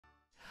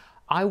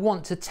I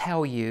want to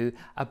tell you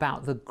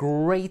about the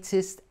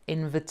greatest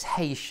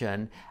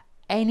invitation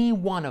any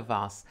one of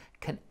us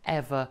can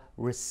ever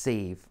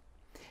receive.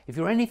 If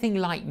you're anything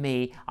like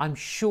me, I'm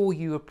sure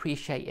you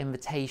appreciate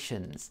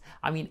invitations.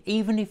 I mean,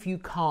 even if you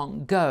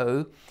can't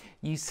go,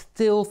 you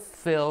still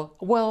feel,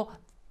 well,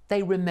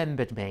 they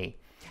remembered me.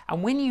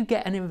 And when you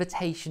get an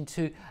invitation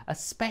to a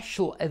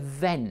special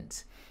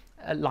event,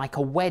 like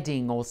a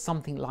wedding or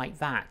something like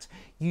that,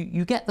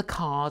 you get the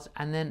card,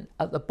 and then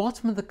at the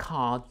bottom of the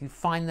card you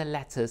find the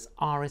letters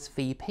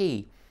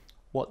RSVP.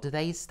 What do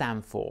they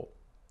stand for?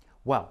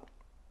 Well,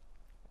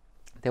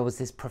 there was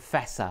this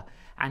professor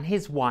and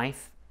his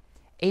wife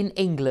in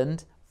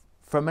England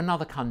from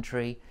another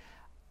country,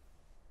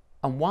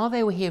 and while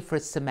they were here for a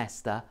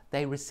semester,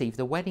 they received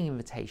a wedding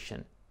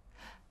invitation.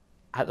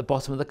 At the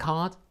bottom of the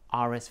card,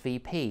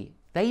 RSVP.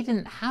 They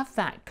didn't have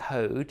that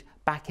code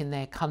back in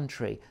their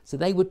country, so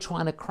they were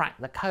trying to crack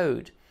the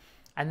code.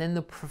 And then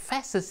the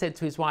professor said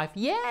to his wife,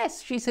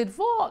 yes. She said,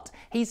 what?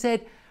 He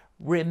said,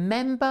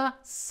 remember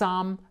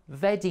some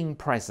wedding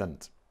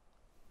present.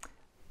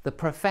 The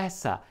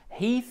professor,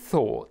 he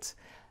thought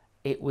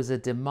it was a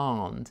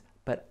demand,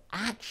 but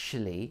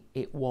actually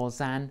it was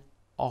an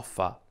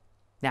offer.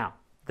 Now,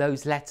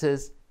 those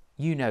letters,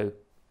 you know,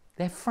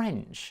 they're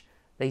French.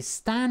 They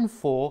stand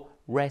for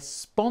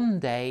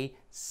Répondez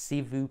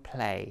s'il vous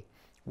plaît,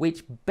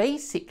 which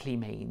basically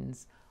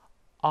means,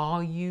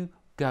 are you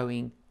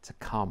going to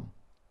come?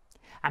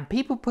 And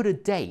people put a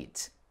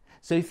date.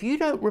 So if you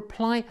don't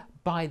reply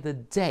by the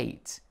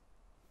date,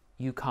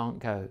 you can't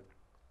go.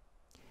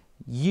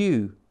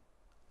 You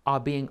are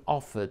being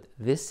offered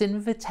this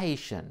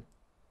invitation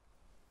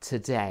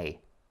today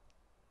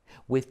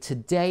with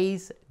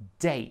today's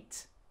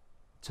date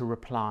to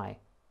reply.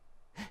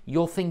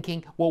 You're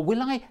thinking, well,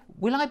 will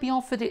I be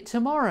offered it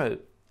tomorrow?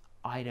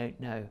 I don't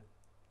know.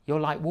 You're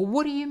like, well,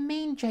 what do you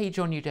mean, J.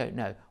 John, you don't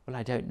know? Well,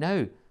 I don't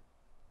know.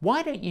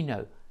 Why don't you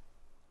know?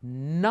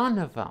 None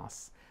of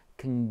us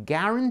can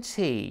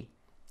guarantee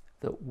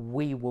that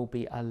we will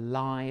be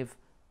alive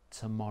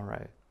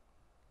tomorrow.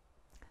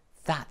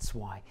 That's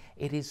why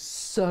it is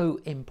so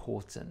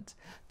important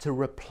to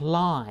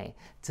reply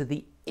to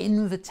the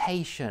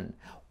invitation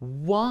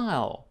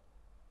while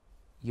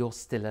you're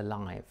still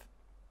alive.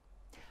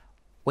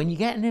 When you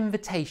get an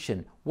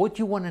invitation, what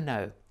do you want to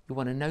know? You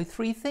want to know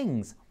three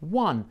things.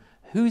 1,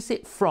 who's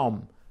it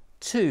from?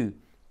 2,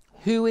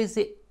 who is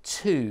it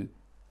to?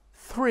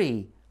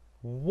 3,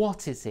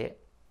 what is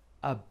it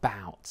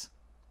about?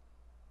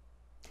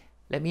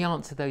 Let me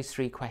answer those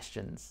 3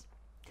 questions.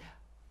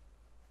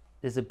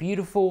 There's a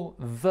beautiful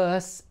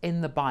verse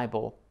in the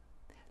Bible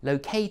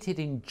located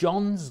in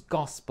John's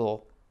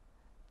Gospel,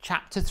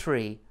 chapter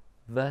 3,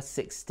 verse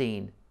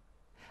 16.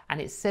 And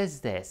it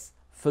says this,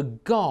 for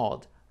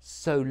God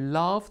so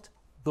loved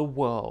the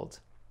world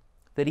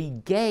that he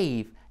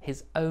gave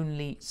his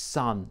only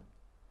Son,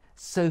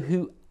 so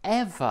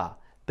whoever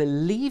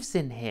believes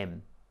in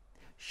him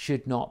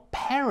should not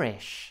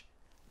perish,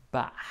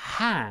 but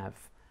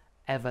have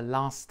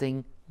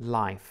everlasting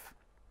life.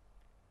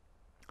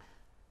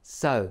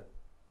 So,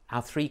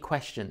 our 3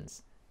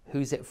 questions.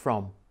 Who's it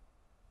from?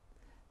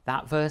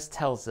 That verse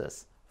tells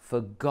us, for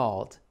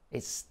God.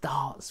 It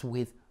starts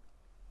with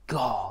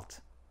God.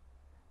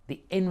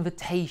 The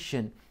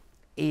invitation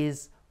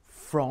is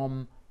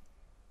from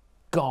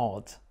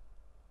God.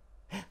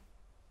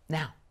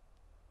 Now,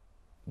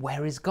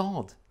 where is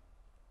God?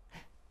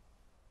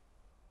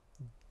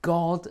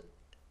 God,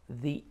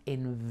 the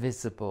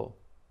invisible,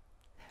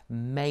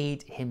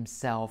 made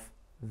himself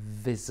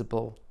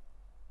visible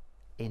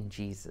in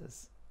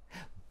Jesus.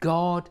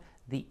 God,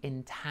 the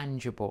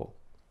intangible,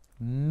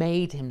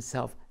 made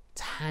himself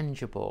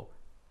tangible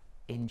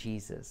in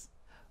Jesus.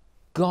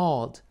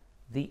 God,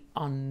 the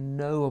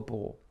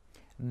unknowable,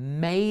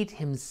 made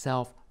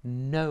himself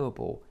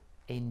knowable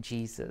in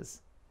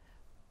Jesus.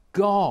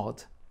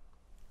 God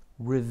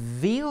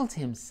revealed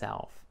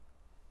himself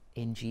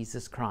in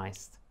Jesus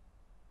Christ.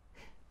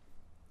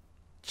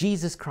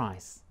 Jesus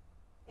Christ,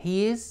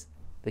 he is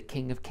the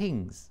King of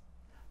Kings,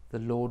 the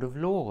Lord of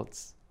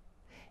Lords.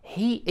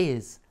 He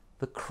is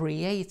the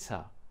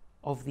creator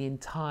of the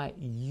entire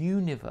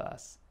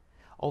universe,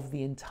 of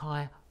the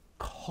entire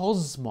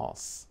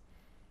cosmos.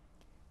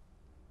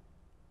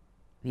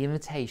 The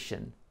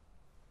invitation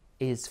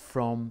is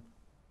from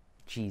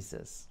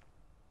Jesus.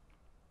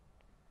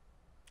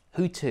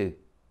 Who to?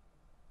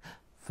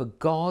 For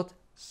God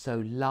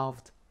so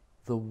loved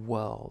the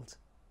world.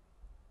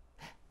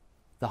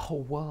 The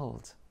whole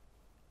world.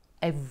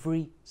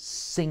 Every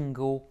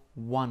single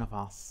one of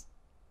us.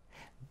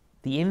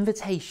 The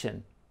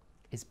invitation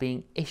is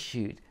being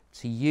issued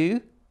to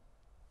you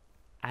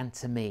and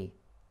to me.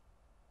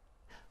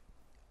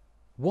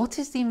 What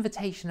is the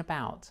invitation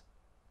about?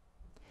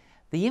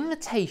 The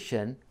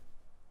invitation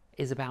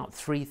is about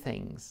 3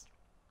 things.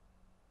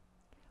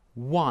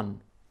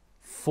 1,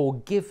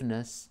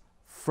 forgiveness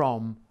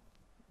from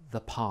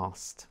the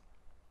past.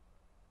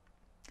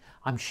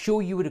 I'm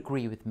sure you would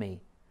agree with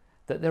me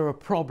that there are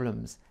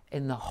problems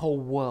in the whole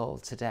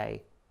world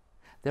today.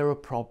 There are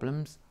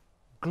problems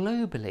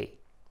globally.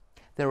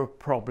 There are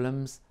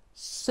problems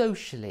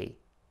socially.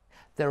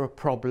 There are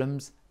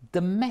problems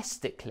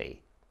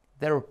domestically.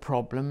 There are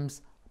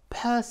problems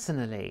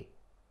personally.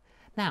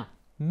 Now,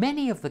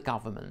 many of the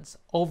governments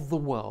of the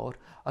world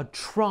are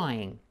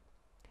trying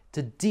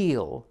to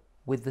deal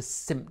with the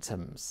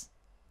symptoms.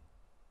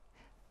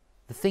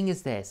 The thing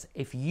is this,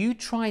 if you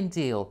try and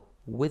deal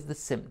with the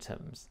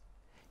symptoms,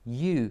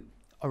 you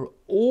are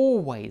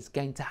always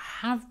going to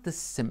have the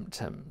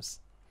symptoms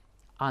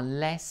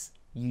unless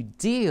you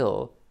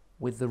deal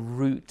with the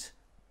root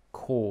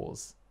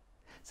cause.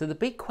 So the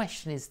big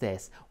question is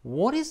this: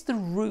 what is the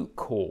root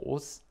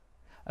cause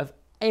of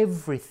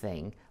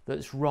everything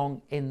that's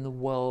wrong in the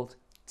world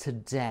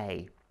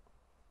today?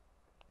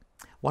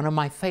 One of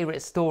my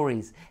favourite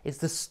stories is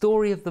the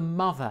story of the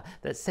mother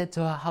that said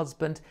to her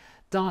husband,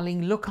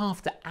 "Darling, look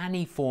after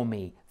Annie for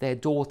me," their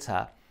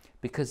daughter,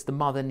 because the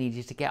mother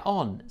needed to get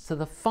on. So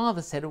the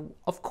father said,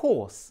 of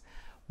course.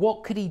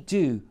 What could he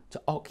do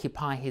to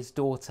occupy his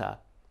daughter?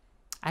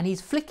 And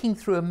he's flicking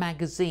through a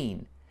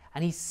magazine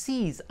and he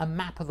sees a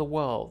map of the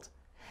world.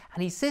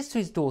 And he says to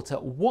his daughter,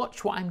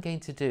 "Watch what I'm going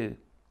to do."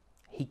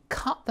 He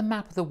cut the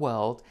map of the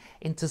world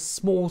into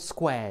small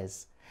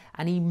squares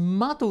and he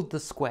muddled the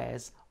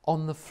squares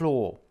on the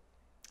floor.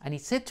 And he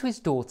said to his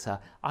daughter,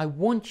 "I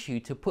want you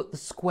to put the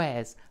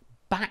squares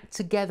back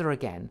together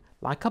again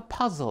like a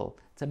puzzle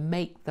to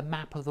make the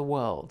map of the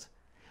world.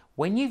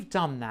 When you've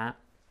done that,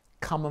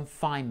 come and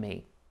find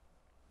me."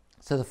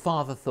 So the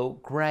father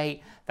thought,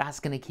 great, that's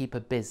going to keep her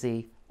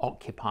busy,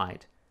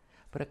 occupied.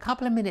 But a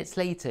couple of minutes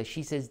later,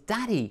 she says,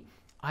 "Daddy,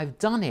 I've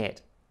done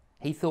it."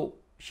 He thought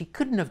she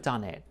couldn't have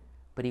done it,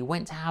 but he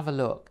went to have a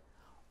look.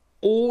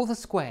 All the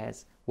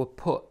squares were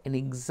put in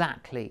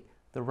exactly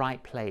the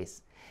right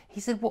place. He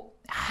said, "Well,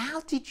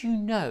 how did you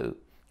know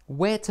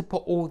where to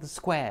put all the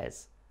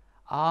squares?"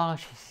 "Ah,"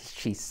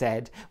 she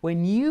said,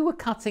 "when you were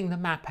cutting the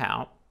map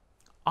out,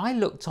 I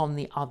looked on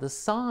the other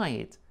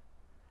side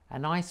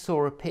and I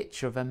saw a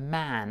picture of a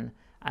man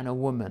and a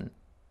woman.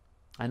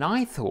 And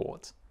I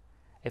thought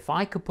if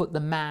I could put the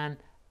man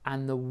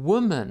and the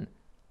woman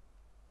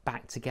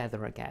back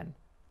together again,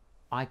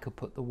 I could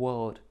put the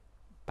world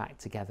back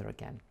together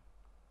again."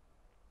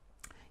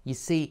 You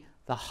see,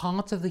 the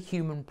heart of the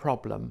human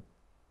problem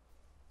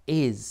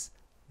is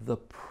the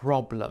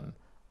problem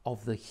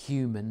of the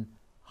human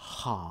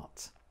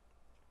heart.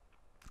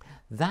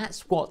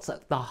 That's what's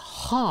at the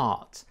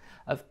heart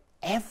of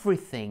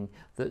everything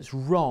that's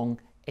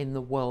wrong in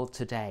the world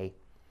today.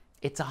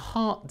 It's a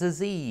heart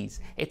disease.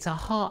 It's a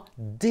heart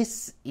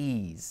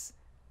dis-ease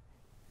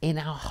in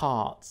our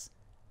hearts.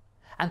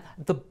 And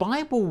the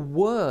Bible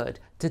word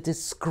to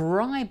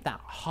describe that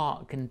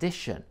heart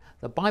condition,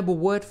 the Bible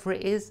word for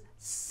it is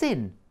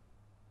sin.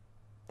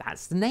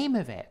 That's the name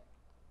of it.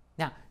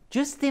 Now,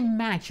 just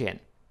imagine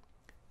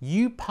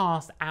you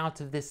passed out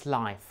of this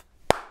life.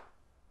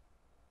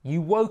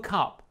 You woke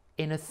up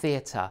in a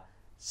theatre,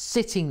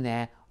 sitting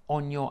there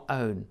on your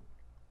own.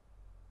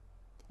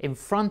 In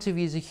front of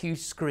you is a huge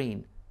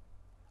screen.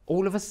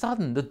 All of a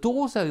sudden, the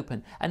doors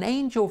open, an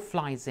angel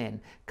flies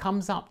in,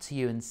 comes up to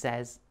you and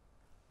says,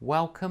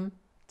 "Welcome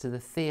to the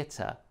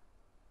theatre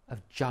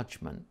of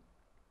judgment.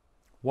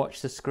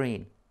 Watch the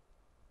screen."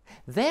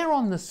 There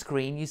on the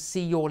screen, you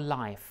see your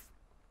life.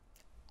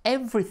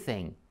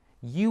 Everything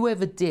you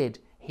ever did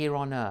here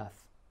on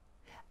earth.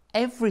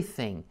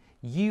 Everything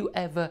you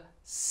ever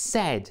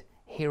said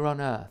here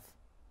on earth.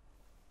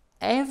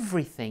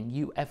 Everything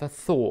you ever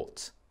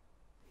thought.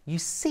 You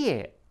see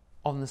it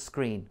on the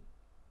screen.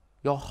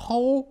 Your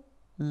whole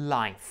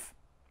life.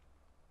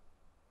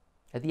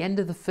 At the end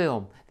of the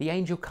film, the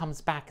angel comes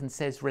back and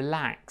says,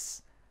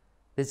 "Relax.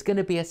 There's going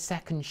to be a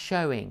second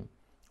showing.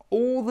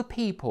 All the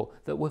people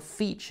that were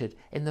featured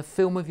in the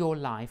film of your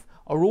life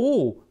are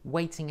all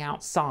waiting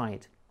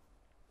outside.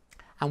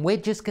 And we're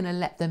just going to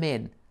let them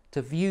in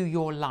to view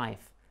your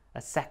life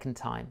a second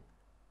time."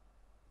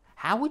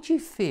 How would you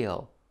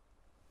feel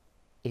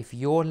if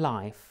your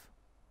life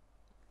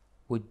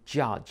were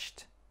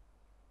judged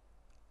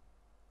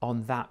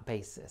on that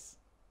basis?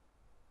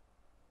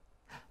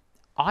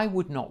 I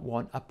would not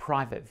want a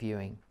private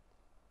viewing,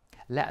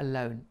 let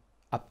alone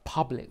a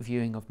public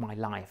viewing of my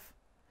life.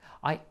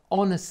 I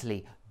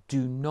honestly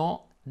do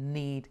not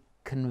need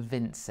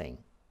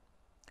convincing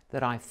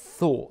that I've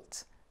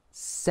thought,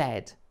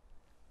 said,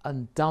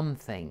 and done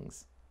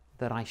things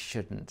that I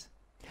shouldn't.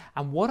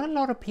 And what a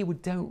lot of people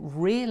don't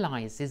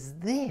realize is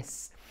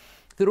this,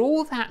 that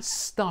all that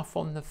stuff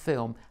on the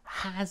film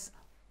has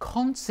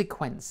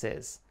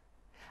consequences.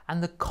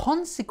 And the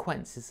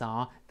consequences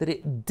are that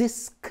it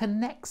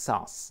disconnects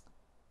us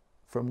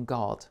from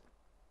God.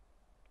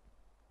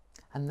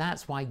 And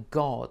that's why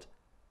God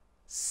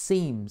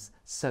seems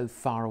so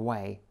far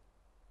away.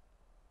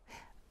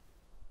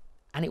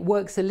 And it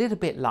works a little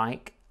bit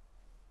like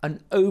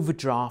an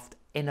overdraft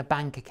in a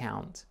bank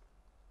account.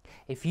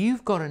 If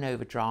you've got an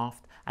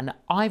overdraft and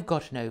I've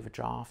got an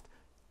overdraft,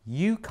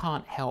 you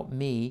can't help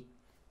me,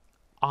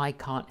 I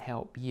can't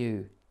help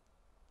you.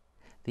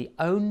 The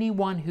only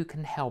one who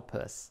can help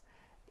us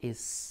is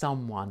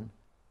someone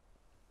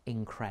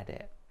in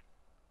credit.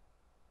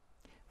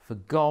 For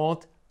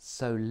God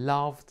so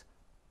loved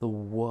the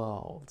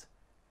world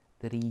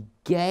that he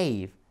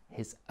gave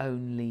his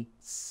only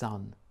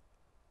Son.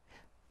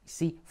 You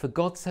see, for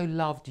God so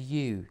loved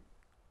you,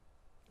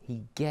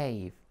 he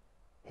gave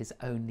his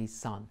only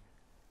Son.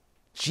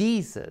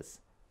 Jesus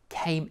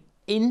came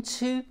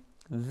into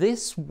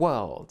this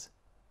world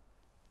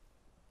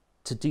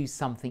to do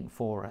something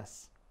for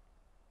us,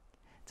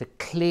 to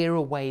clear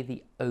away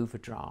the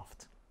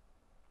overdraft.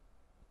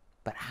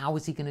 But how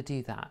was he going to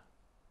do that?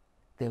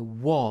 There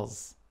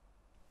was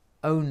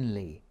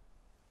only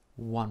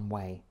one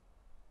way.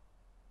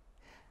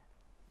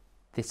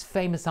 This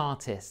famous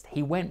artist,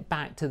 he went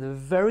back to the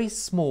very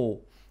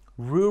small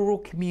rural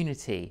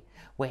community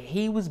where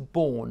he was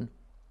born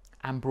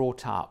and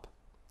brought up.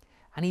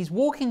 And he's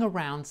walking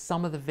around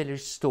some of the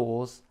village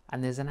stores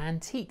and there's an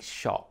antique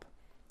shop.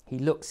 He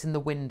looks in the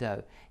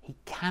window. He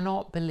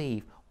cannot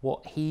believe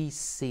what he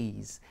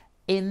sees.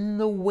 In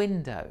the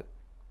window,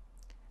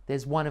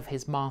 there's one of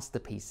his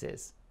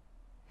masterpieces.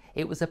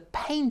 It was a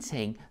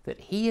painting that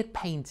he had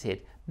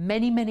painted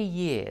many, many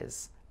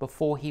years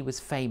before he was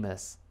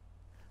famous.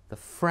 The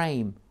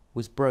frame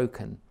was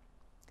broken.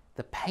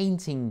 The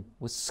painting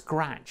was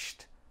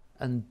scratched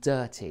and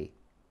dirty.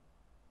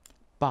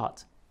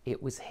 But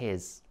it was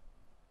his.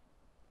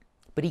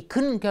 But he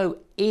couldn't go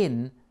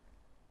in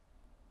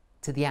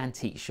to the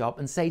antique shop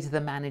and say to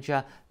the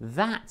manager,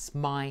 "That's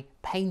my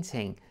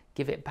painting,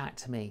 give it back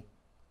to me."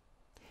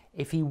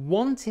 If he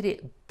wanted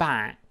it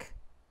back,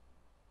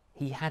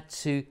 he had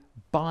to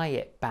buy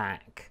it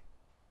back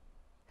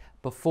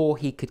before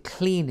he could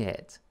clean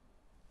it,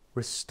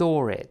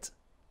 restore it,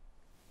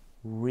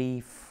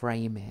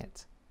 reframe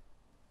it.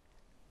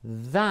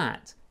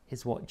 That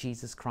is what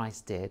Jesus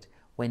Christ did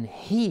when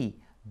he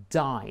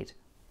died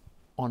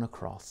on a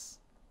cross.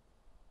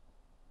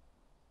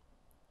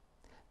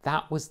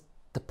 That was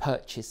the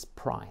purchase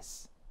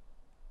price.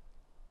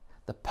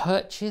 The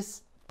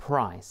purchase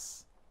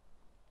price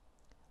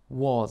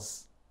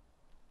was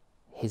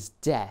his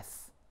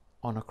death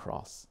on a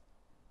cross.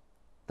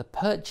 The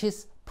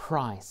purchase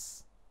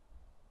price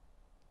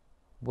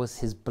was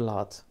his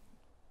blood.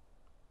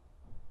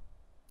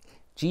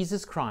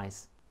 Jesus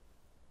Christ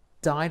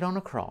died on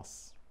a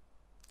cross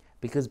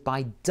because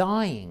by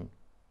dying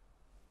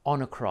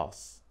on a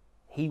cross,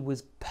 he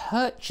was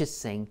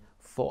purchasing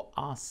for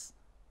us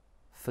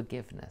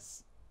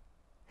forgiveness.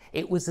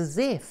 It was as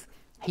if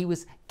he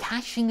was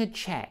cashing a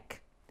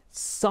check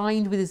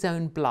signed with his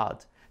own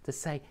blood to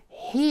say,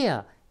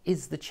 here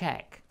is the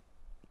check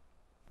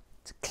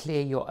to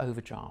clear your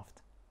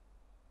overdraft.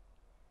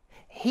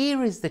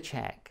 Here is the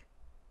check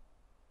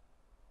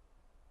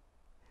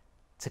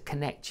to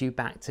connect you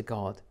back to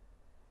God.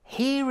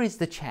 Here is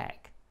the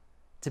check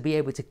to be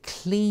able to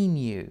clean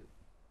you,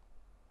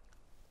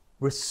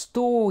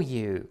 restore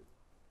you,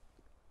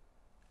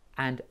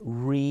 and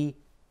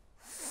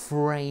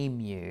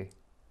reframe you.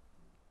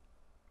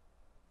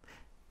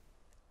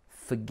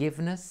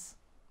 Forgiveness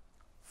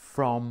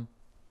from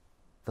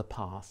the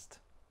past.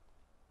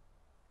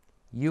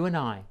 You and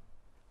I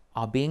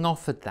are being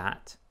offered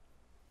that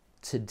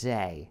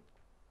today.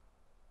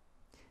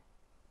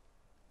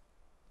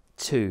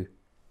 2,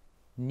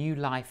 new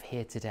life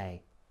here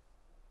today.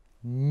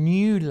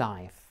 New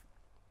life.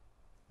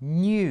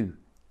 New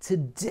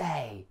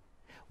today.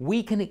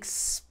 We can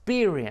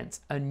experience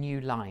a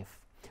new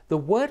life. The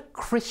word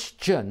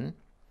Christian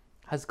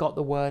has got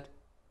the word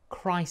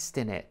Christ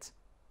in it.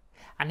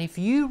 And if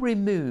you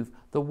remove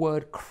the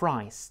word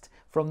Christ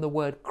from the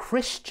word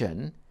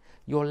Christian,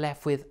 you're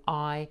left with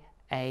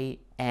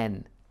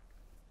I-A-N.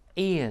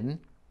 Ian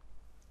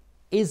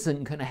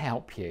isn't going to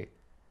help you.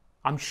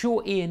 I'm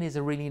sure Ian is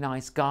a really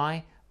nice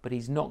guy, but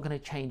he's not going to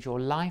change your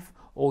life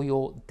or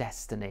your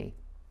destiny.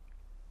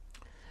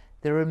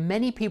 There are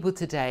many people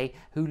today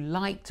who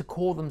like to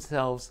call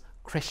themselves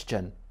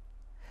Christian.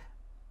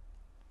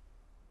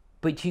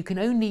 But you can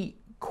only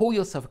call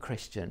yourself a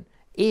Christian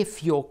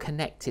if you're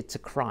connected to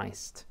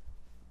Christ.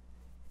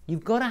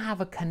 You've got to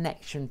have a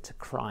connection to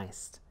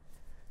Christ.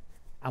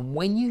 And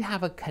when you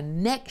have a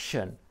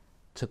connection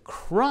to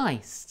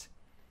Christ,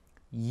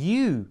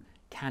 you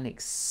can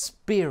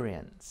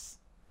experience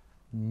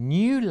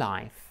new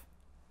life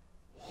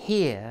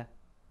here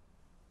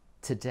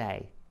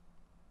today.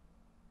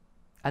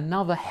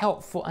 Another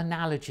helpful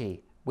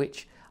analogy,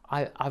 which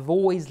I've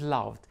always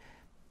loved,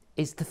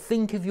 is to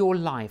think of your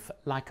life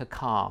like a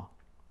car.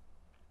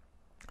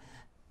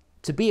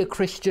 To be a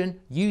Christian,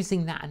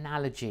 using that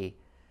analogy,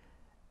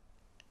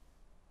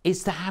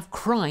 is to have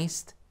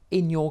Christ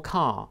in your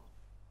car.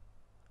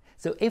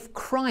 So if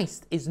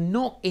Christ is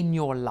not in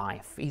your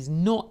life, he's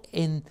not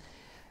in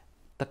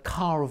the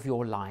car of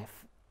your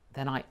life,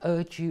 then I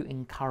urge you,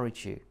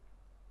 encourage you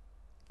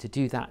to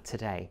do that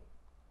today.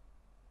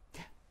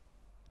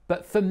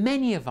 But for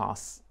many of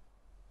us,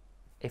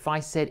 if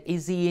I said,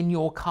 is he in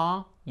your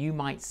car? You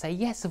might say,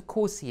 yes, of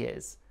course he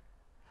is.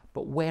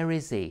 But where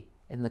is he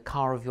in the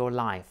car of your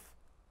life?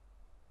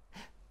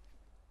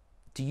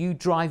 Do you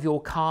drive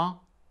your car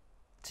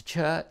to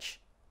church?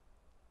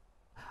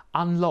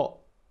 Unlock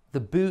the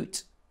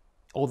boot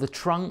or the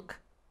trunk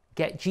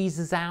get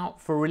Jesus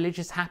out for a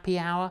religious happy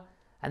hour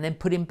and then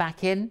put him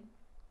back in?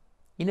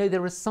 You know,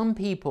 there are some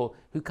people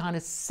who kind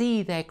of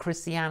see their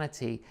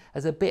Christianity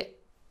as a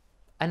bit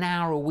an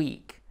hour a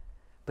week,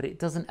 but it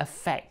doesn't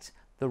affect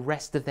the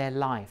rest of their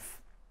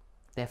life,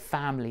 their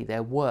family,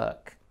 their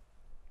work.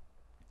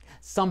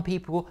 Some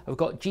people have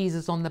got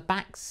Jesus on the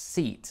back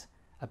seat,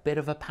 a bit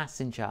of a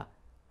passenger.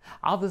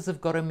 Others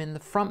have got him in the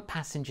front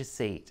passenger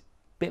seat,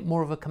 a bit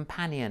more of a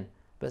companion,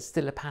 but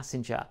still a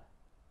passenger.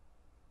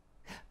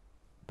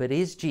 But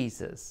is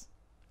Jesus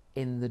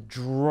in the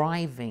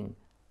driving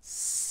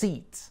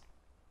seat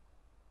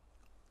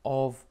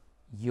of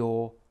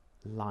your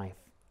life?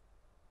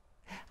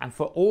 And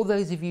for all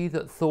those of you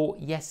that thought,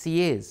 yes,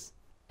 he is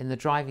in the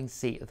driving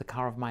seat of the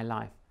car of my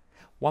life,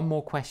 one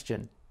more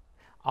question.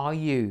 Are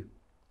you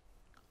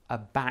a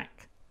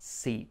back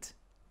seat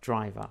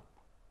driver?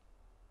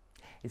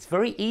 It's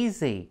very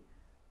easy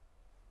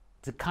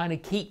to kind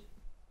of keep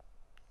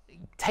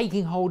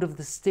taking hold of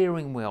the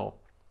steering wheel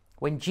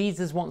when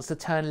Jesus wants to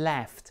turn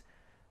left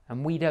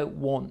and we don't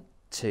want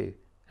to,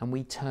 and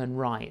we turn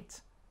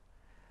right.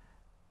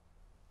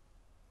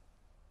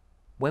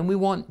 When we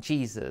want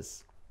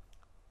Jesus,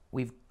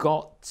 we've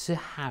got to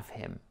have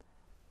him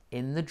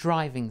in the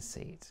driving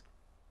seat,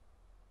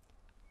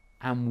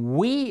 and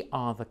we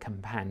are the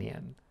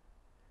companion,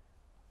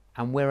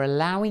 and we're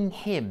allowing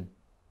him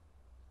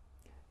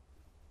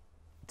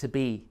to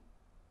be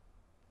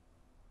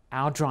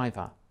our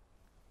driver,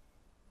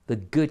 the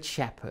Good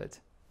Shepherd,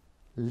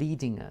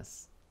 leading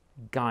us,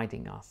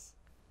 guiding us,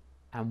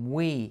 and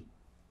we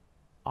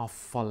are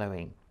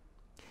following.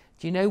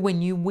 Do you know,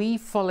 when we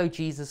follow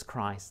Jesus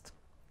Christ,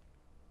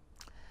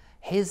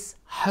 his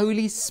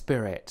Holy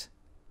Spirit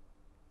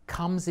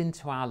comes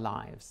into our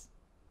lives,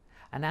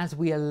 and as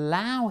we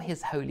allow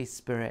his Holy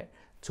Spirit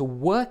to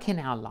work in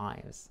our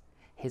lives,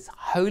 his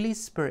Holy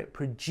Spirit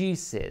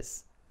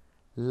produces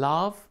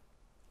love,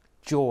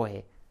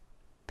 joy,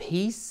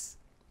 peace,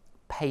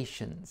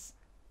 patience,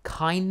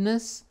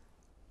 kindness,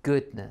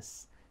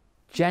 goodness,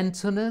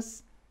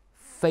 gentleness,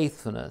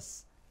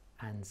 faithfulness,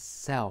 and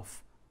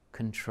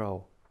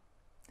self-control.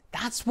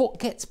 That's what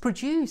gets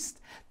produced.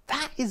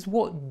 That is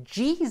what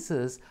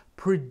Jesus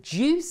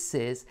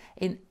produces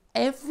in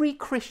every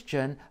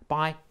Christian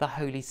by the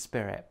Holy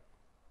Spirit.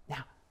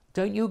 Now,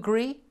 don't you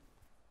agree?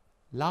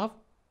 Love,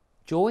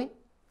 joy,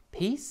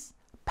 peace,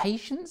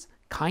 patience,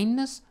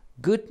 kindness,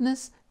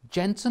 goodness,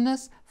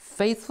 gentleness,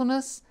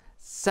 faithfulness,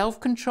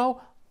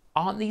 self-control.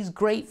 Aren't these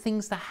great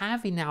things to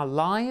have in our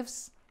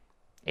lives,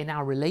 in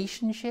our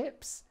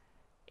relationships,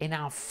 in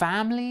our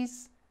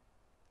families,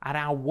 at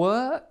our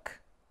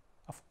work?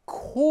 Of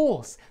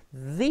course,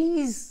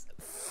 these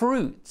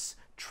fruits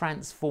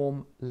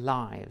transform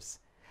lives.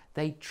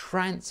 They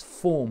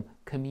transform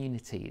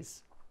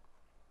communities.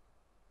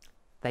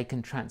 They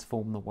can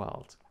transform the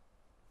world.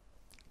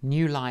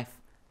 New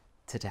life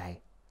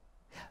today.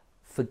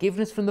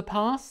 Forgiveness from the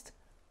past,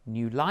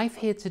 new life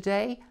here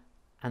today,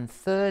 and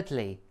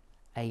thirdly,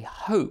 a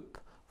hope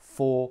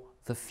for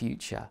the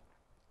future.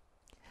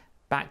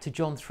 Back to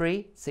John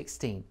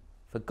 3:16.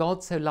 For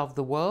God so loved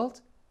the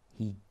world,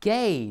 he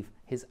gave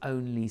his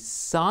only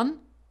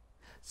Son,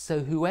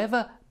 so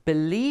whoever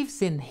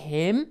believes in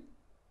him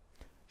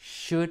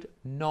should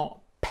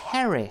not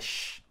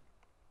perish,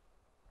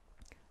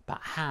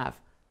 but have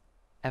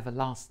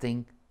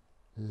everlasting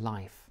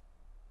life.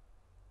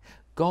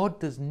 God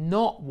does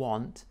not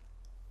want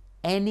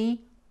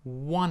any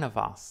one of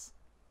us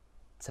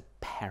to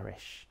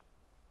perish.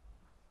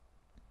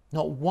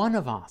 Not one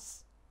of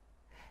us.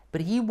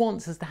 But he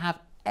wants us to have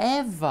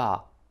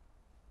everlasting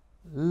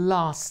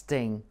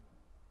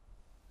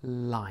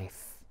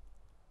life.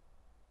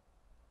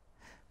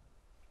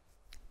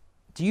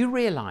 Do you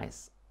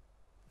realize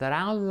that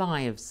our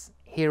lives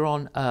here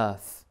on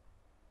earth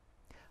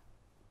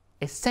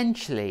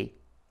essentially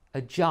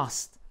are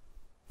just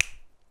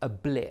a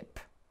blip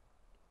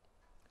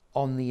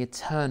on the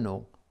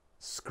eternal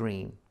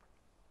screen?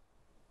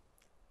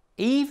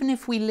 Even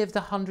if we lived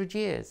 100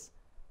 years,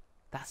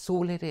 that's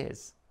all it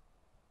is.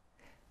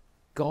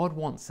 God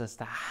wants us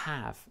to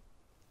have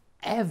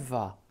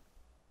everlasting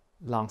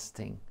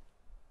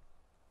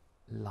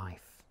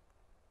life.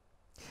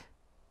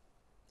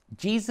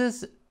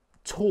 Jesus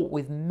taught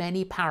with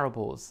many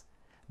parables,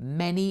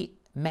 many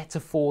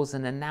metaphors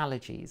and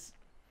analogies.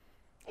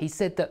 He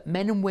said that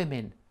men and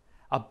women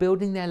are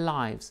building their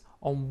lives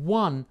on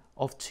one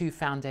of two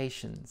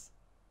foundations.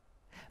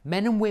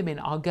 Men and women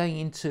are going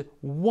into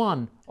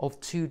one of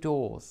two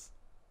doors.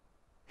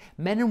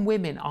 Men and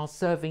women are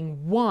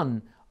serving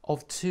one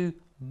of two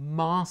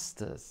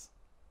masters.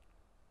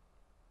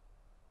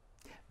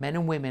 Men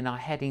and women are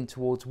heading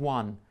towards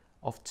one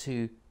of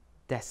two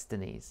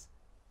destinies,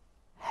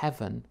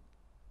 heaven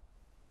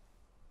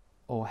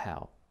or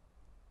hell.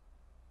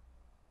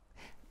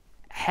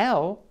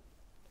 Hell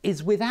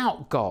is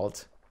without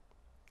God.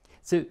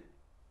 So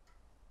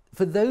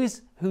for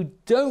those who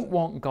don't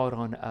want God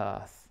on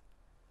earth,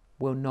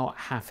 will not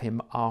have him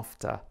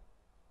after.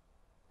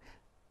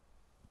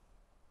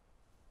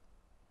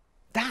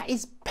 That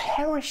is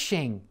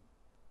perishing.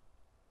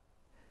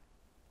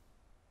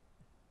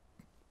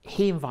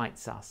 He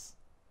invites us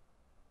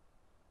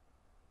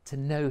to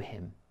know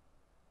him.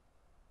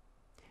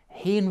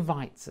 He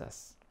invites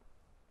us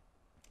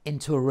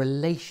into a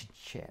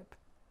relationship.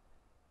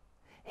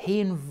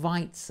 He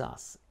invites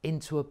us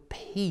into a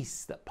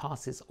peace that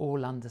passes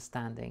all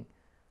understanding.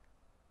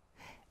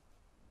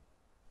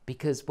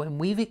 Because when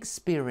we've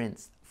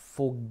experienced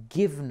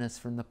forgiveness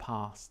from the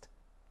past,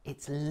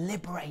 it's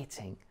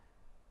liberating.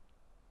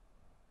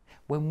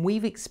 When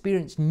we've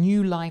experienced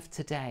new life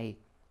today,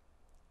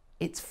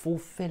 it's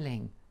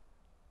fulfilling.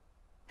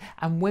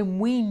 And when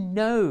we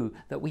know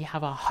that we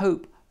have a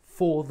hope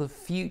for the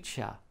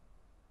future,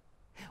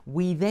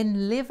 we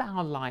then live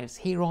our lives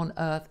here on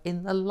earth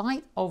in the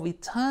light of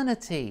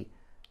eternity.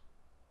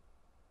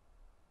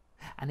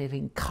 And it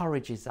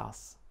encourages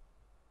us.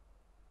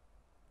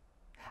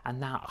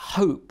 And that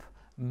hope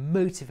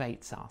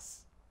motivates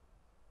us.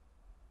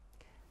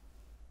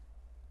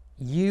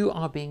 You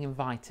are being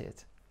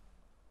invited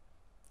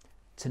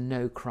to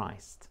know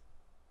Christ.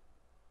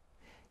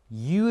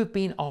 You have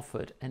been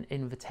offered an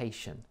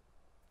invitation.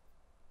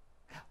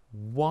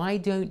 Why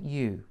don't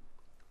you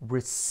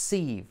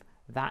receive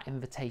that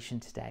invitation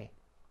today?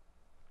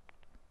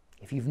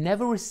 If you've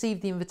never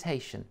received the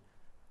invitation,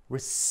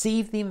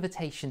 receive the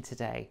invitation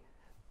today.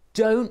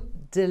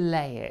 Don't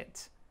delay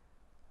it.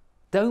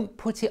 Don't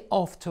put it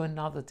off to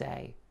another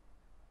day.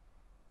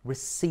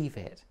 Receive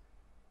it.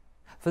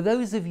 For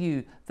those of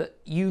you that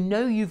you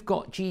know you've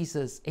got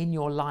Jesus in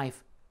your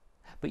life,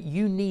 but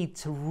you need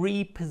to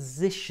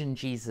reposition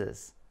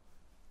Jesus,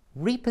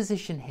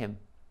 reposition him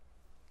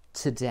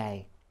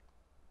today.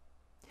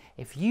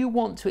 If you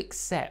want to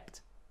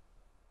accept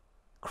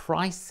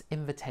Christ's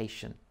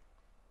invitation,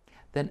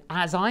 then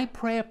as I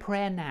pray a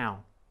prayer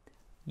now,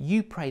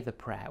 you pray the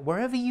prayer.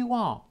 Wherever you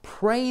are,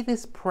 pray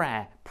this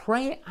prayer.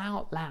 Pray it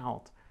out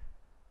loud.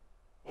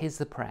 Here's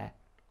the prayer.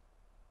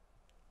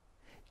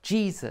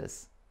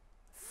 Jesus,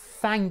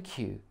 thank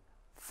you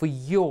for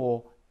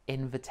your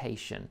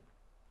invitation.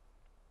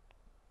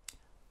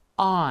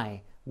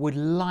 I would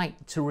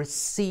like to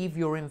receive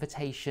your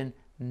invitation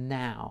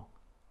now.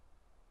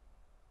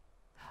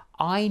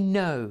 I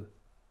know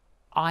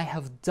I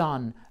have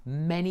done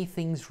many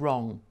things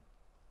wrong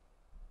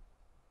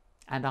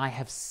and I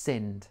have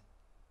sinned.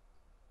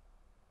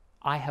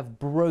 I have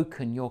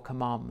broken your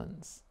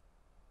commandments.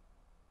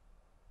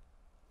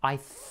 I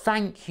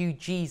thank you,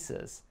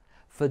 Jesus,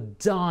 for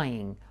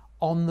dying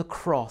on the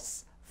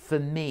cross for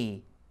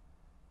me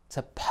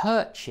to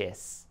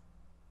purchase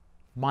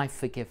my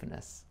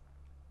forgiveness.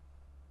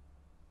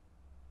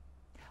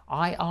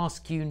 I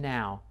ask you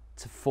now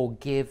to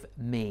forgive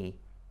me.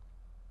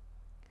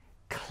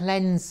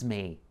 Cleanse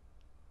me.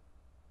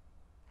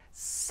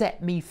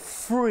 Set me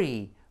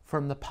free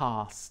from the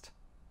past.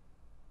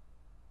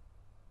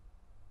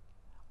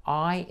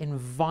 I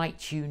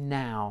invite you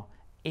now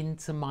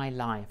into my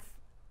life.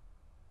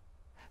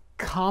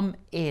 Come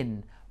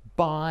in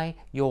by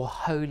your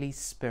Holy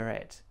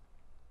Spirit.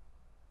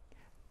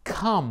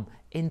 Come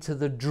into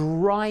the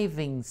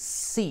driving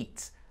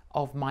seat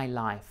of my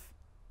life.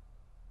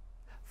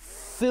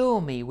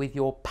 Fill me with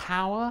your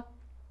power,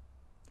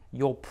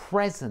 your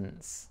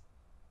presence,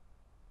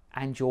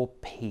 and your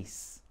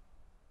peace.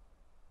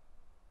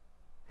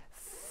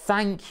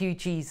 Thank you,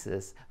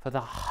 Jesus, for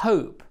the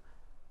hope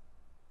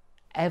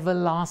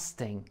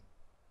everlasting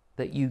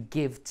that you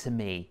give to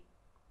me.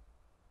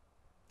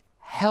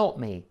 Help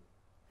me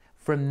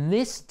from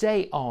this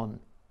day on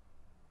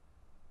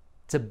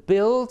to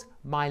build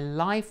my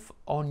life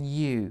on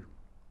you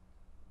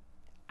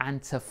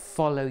and to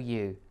follow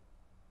you.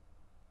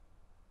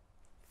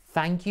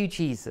 Thank you,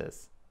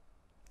 Jesus,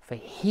 for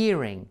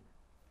hearing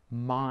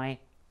my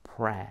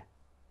prayer.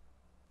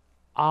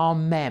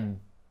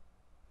 Amen.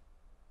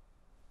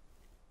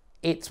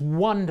 It's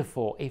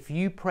wonderful if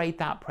you prayed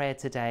that prayer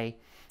today.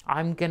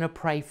 I'm going to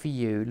pray for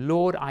you.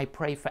 Lord, I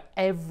pray for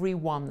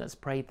everyone that's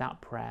prayed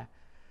that prayer.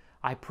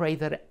 I pray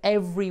that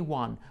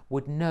everyone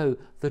would know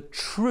the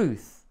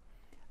truth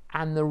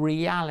and the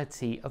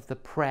reality of the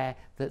prayer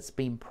that's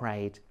been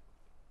prayed.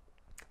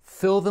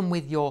 Fill them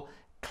with your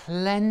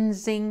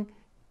cleansing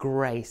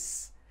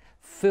grace.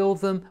 Fill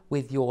them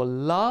with your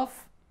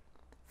love.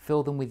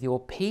 Fill them with your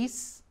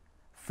peace.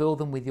 Fill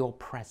them with your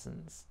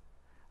presence.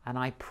 And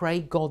I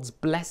pray God's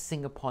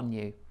blessing upon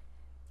you.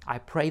 I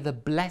pray the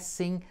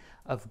blessing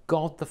of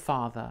God the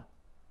Father,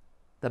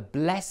 the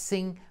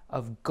blessing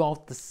of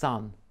God the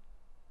Son,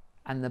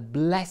 and the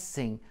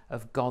blessing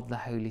of God the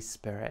Holy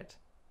Spirit.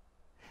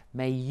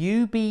 May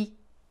you be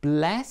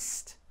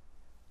blessed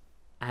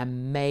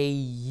and may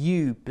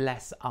you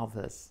bless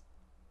others.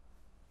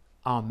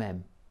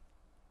 Amen.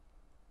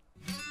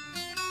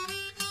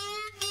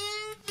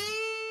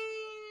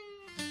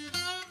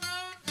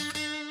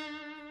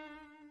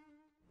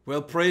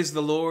 Well, praise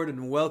the Lord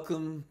and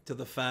welcome to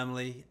the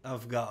family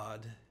of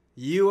God.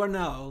 You are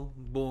now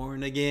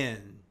born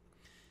again.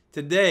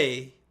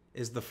 Today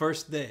is the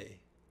first day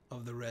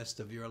of the rest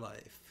of your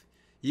life.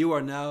 You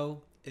are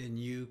now a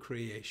new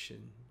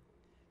creation.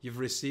 You've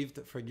received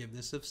the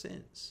forgiveness of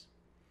sins.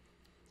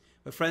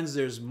 But friends,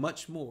 there's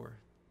much more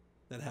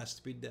that has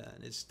to be done.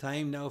 It's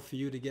time now for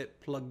you to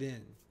get plugged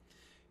in.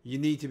 You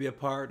need to be a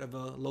part of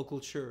a local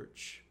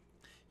church.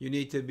 You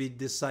need to be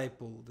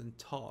discipled and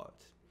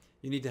taught.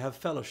 You need to have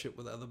fellowship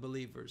with other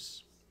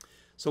believers.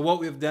 So what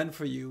we've done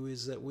for you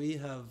is that we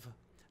have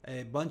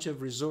a bunch of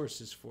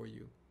resources for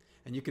you.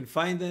 And you can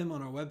find them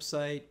on our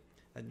website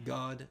at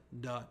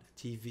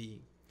god.tv.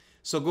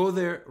 So go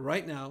there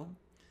right now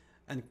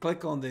and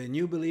click on the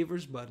New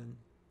Believers button,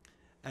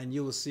 and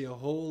you will see a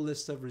whole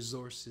list of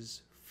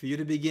resources for you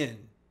to begin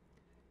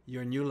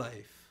your new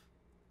life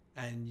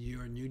and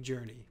your new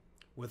journey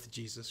with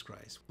Jesus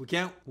Christ. We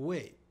can't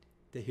wait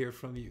to hear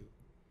from you.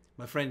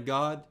 My friend,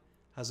 God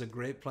has a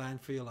great plan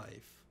for your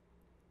life.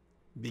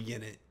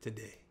 Begin it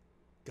today.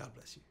 God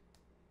bless you.